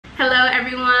Hello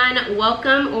everyone,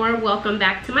 welcome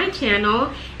back to my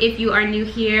channel. If you are new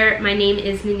here, my name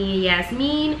is Nania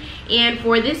Yasmin, and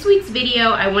for this week's video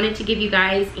I wanted to give you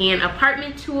guys an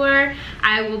apartment tour.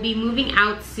 I will be moving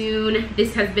out soon.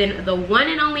 This has been the one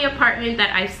and only apartment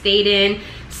that I've stayed in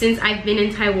since I've been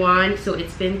in Taiwan, so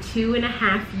it's been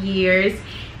 2.5 years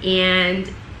and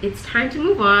it's time to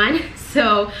move on.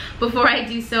 So before I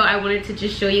do so, I wanted to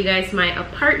just show you guys my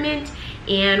apartment.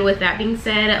 And with that being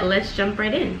said, let's jump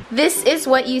right in. This is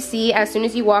what you see as soon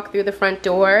as you walk through the front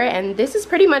door, and this is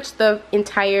pretty much the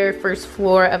entire first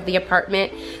floor of the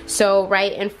apartment. So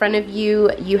right in front of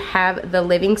you, you have the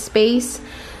living space.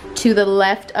 To the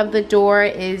left of the door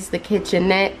is the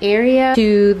kitchenette area.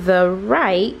 To the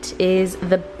right is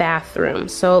the bathroom.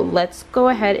 So let's go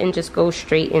ahead and just go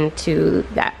straight into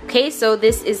that. Okay, so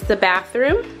this is the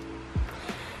bathroom.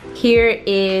 Here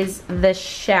is the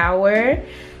shower.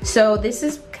 So this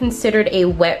is considered a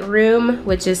wet room,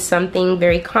 which is something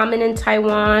very common in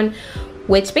Taiwan,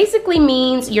 which basically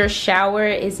means your shower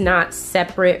is not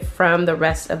separate from the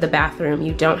rest of the bathroom.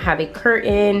 You don't have a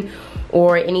curtain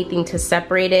or anything to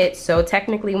separate it. So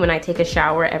technically when I take a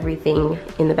shower, everything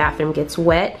in the bathroom gets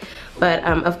wet. But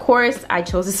of course I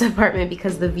chose this apartment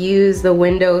because the views, the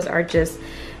windows are just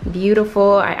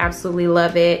beautiful. I absolutely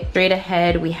love it. Straight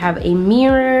ahead we have a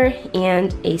mirror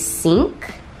and a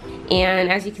sink.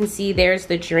 And as you can see, there's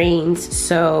the drains.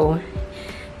 So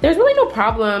there's really no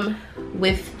problem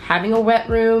with having a wet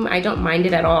room. I don't mind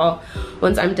it at all.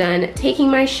 Once I'm done taking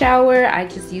my shower, I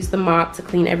just use the mop to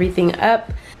clean everything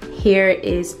up. Here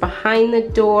is behind the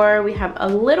door. We have a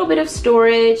little bit of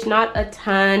storage, not a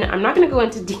ton. I'm not gonna go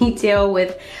into detail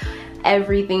with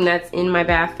everything that's in my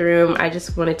bathroom. I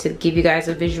just wanted to give you guys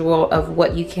a visual of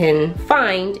what you can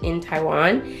find in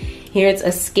Taiwan. Here's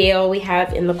a scale we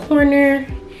have in the corner.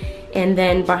 And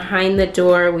then behind the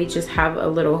door, we just have a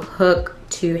little hook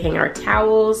to hang our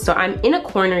towels. So I'm in a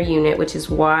corner unit, which is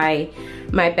why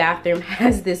my bathroom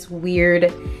has this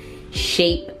weird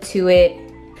shape to it.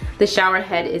 The shower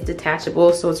head is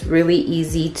detachable, so it's really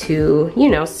easy to, you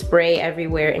know, spray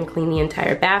everywhere and clean the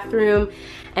entire bathroom.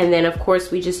 And then of course,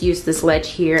 we just use this ledge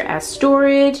here as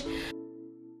storage.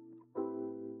 And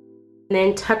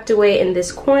then tucked away in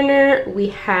this corner, we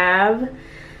have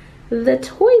the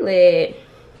toilet.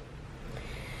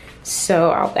 So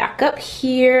I'll back up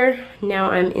here. Now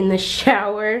I'm in the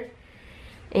shower,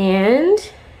 and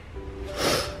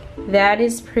that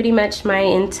is pretty much my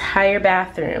entire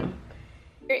bathroom.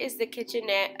 Here is the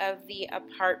kitchenette of the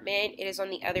apartment. It is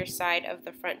on the other side of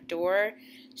the front door.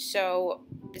 So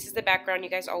this is the background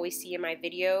you guys always see in my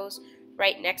videos.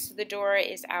 Right next to the door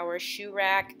is our shoe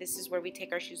rack. This is where we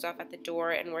take our shoes off at the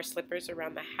door and wear slippers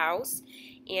around the house.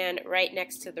 And right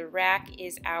next to the rack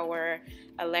is our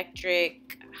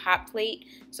electric hot plate.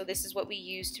 So this is what we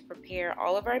use to prepare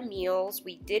all of our meals.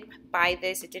 We did buy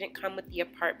this. It didn't come with the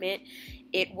apartment.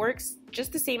 It works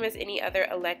just the same as any other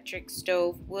electric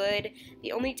stove would.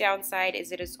 The only downside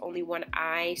is it is only one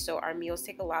eye, so our meals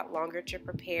take a lot longer to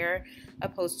prepare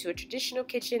opposed to a traditional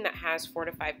kitchen that has 4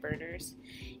 to 5 burners.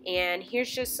 And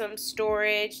here's just some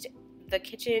storage. The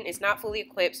kitchen is not fully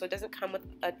equipped, so it doesn't come with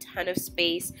a ton of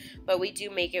space, but we do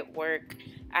make it work.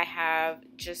 I have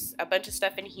just a bunch of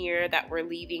stuff in here that we're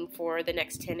leaving for the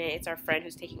next tenant. It's our friend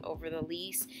who's taking over the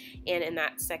lease. And in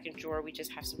that second drawer, we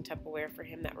just have some Tupperware for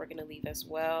him that we're gonna leave as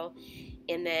well.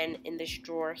 And then in this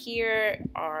drawer here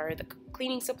are the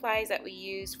cleaning supplies that we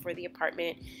use for the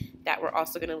apartment that we're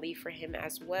also gonna leave for him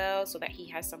as well, so that he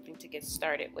has something to get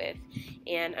started with.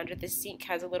 And under the sink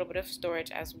has a little bit of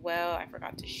storage as well. I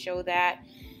forgot to show that.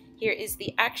 Here is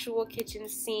the actual kitchen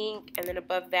sink, and then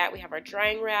above that we have our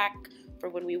drying rack for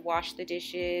when we wash the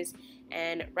dishes,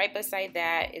 and right beside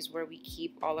that is where we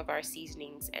keep all of our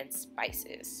seasonings and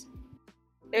spices.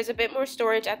 There's a bit more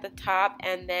storage at the top,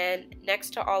 and then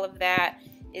next to all of that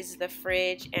is the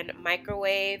fridge and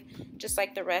microwave. Just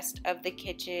like the rest of the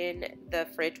kitchen, the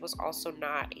fridge was also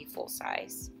not a full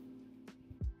size.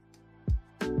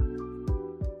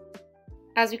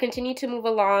 As we continue to move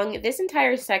along, this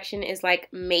entire section is like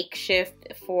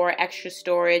makeshift for extra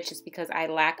storage just because I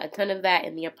lack a ton of that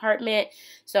in the apartment.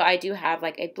 So I do have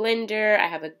like a blender, I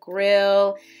have a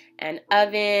grill, an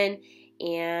oven,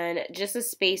 and just a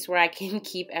space where I can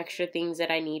keep extra things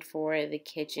that I need for the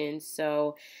kitchen.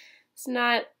 So it's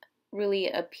not really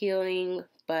appealing,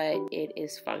 but it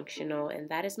is functional, and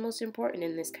that is most important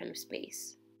in this kind of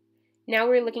space. Now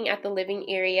we're looking at the living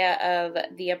area of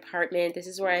the apartment. This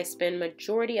is where I spend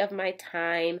majority of my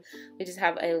time. We just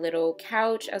have a little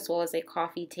couch as well as a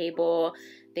coffee table.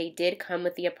 They did come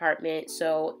with the apartment,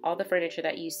 so all the furniture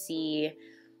that you see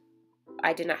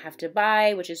I did not have to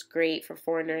buy, which is great for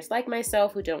foreigners like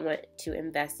myself who don't want to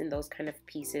invest in those kind of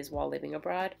pieces while living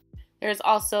abroad. There's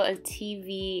also a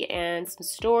TV and some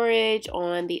storage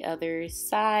on the other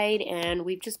side, and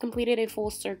we've just completed a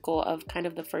full circle of kind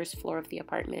of the first floor of the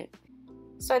apartment.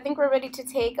 So I think we're ready to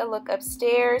take a look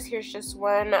upstairs. Here's just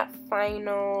one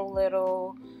final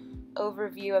little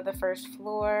overview of the first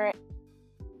floor.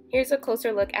 Here's a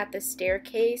closer look at the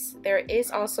staircase. There is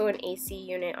also an AC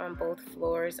unit on both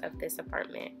floors of this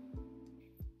apartment.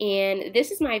 And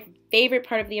this is my favorite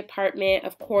part of the apartment.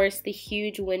 Of course, the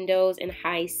huge windows and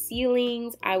high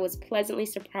ceilings. I was pleasantly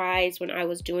surprised when I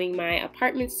was doing my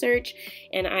apartment search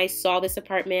and I saw this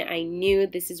apartment. I knew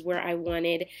this is where I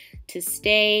wanted to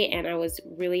stay, and I was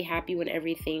really happy when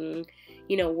everything,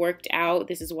 you know, worked out.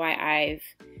 This is why I've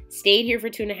stayed here for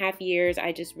 2.5 years.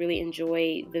 I just really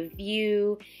enjoy the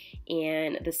view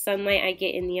and the sunlight I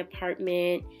get in the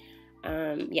apartment.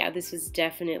 Yeah, this was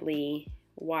definitely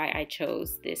why I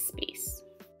chose this space.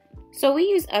 So we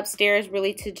use upstairs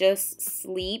really to just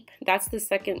sleep. That's the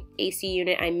second AC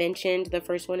unit I mentioned. The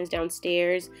first one is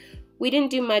downstairs. We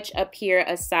didn't do much up here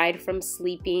aside from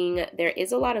sleeping. There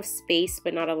is a lot of space,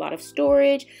 but not a lot of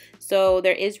storage. So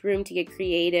there is room to get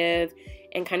creative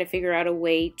and kind of figure out a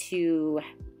way to,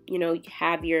 you know,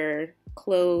 have your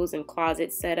clothes and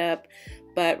closet set up.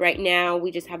 But right now we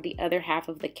just have the other half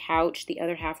of the couch. The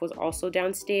other half was also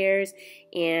downstairs,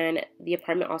 and the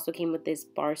apartment also came with this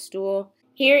bar stool.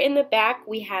 Here in the back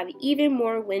we have even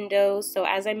more windows. So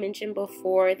as I mentioned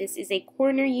before, this is a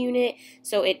corner unit,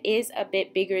 so it is a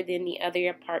bit bigger than the other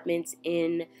apartments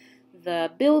in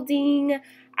the building.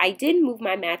 I did move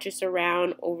my mattress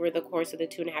around over the course of the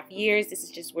 2.5 years. This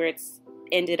is just where it's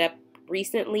ended up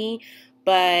recently.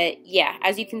 But yeah,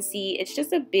 as you can see, it's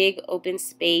just a big open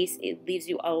space. It leaves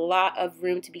you a lot of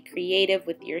room to be creative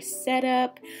with your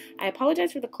setup. I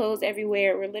apologize for the clothes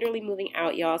everywhere. We're literally moving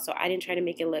out, y'all, so I didn't try to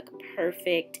make it look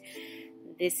perfect.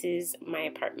 This is my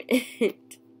apartment.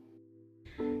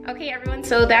 Okay, everyone,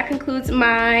 so that concludes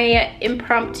my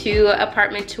impromptu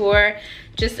apartment tour.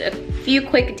 Just a few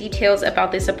quick details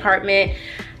about this apartment.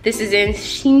 This is in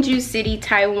Hsinchu City,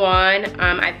 Taiwan.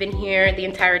 I've been here the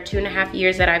entire 2.5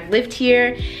 years that I've lived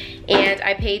here, and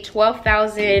I pay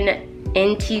 12,000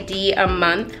 NTD a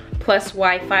month plus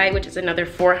Wi-Fi, which is another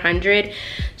 400.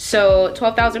 So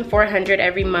 12,400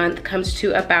 every month comes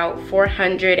to about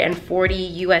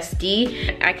 440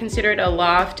 USD. I consider it a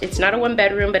loft. It's not a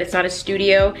 1-bedroom, but it's not a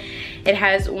studio. It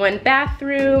has 1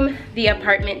 bathroom. The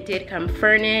apartment did come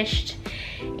furnished,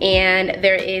 and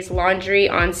there is laundry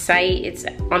on site. It's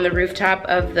on the rooftop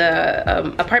of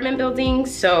the apartment building,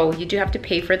 so you do have to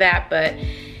pay for that, but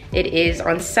it is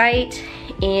on site.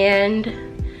 And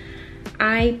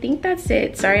I think that's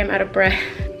it. Sorry, I'm out of breath.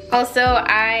 Also,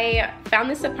 I found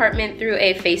this apartment through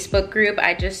a Facebook group.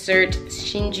 I just searched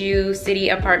Hsinchu City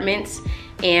apartments,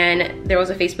 and there was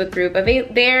a Facebook group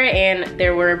there, and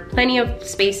there were plenty of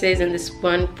spaces, and this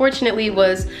one fortunately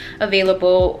was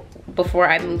available before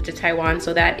I moved to Taiwan,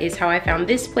 so that is how I found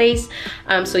this place.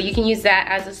 So you can use that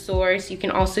as a source. You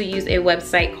can also use a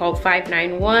website called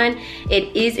 591.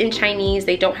 It is in Chinese.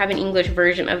 They don't have an English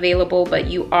version available, but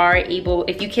you are able,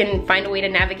 if you can find a way to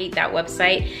navigate that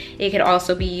website, it could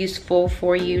also be useful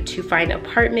for you to find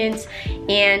apartments.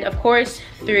 And of course,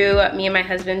 through me and my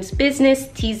husband's business,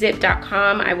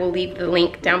 tzip.com, I will leave the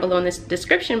link down below in this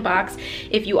description box.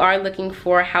 If you are looking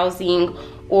for housing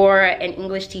or an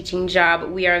English teaching job,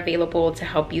 we are available to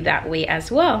help you that way as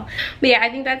well. But yeah, I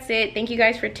think that's it. Thank you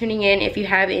guys for tuning in. If you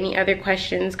have any other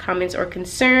questions, comments, or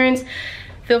concerns,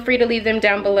 feel free to leave them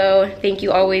down below. Thank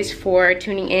you always for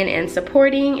tuning in and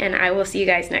supporting, and I will see you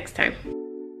guys next time.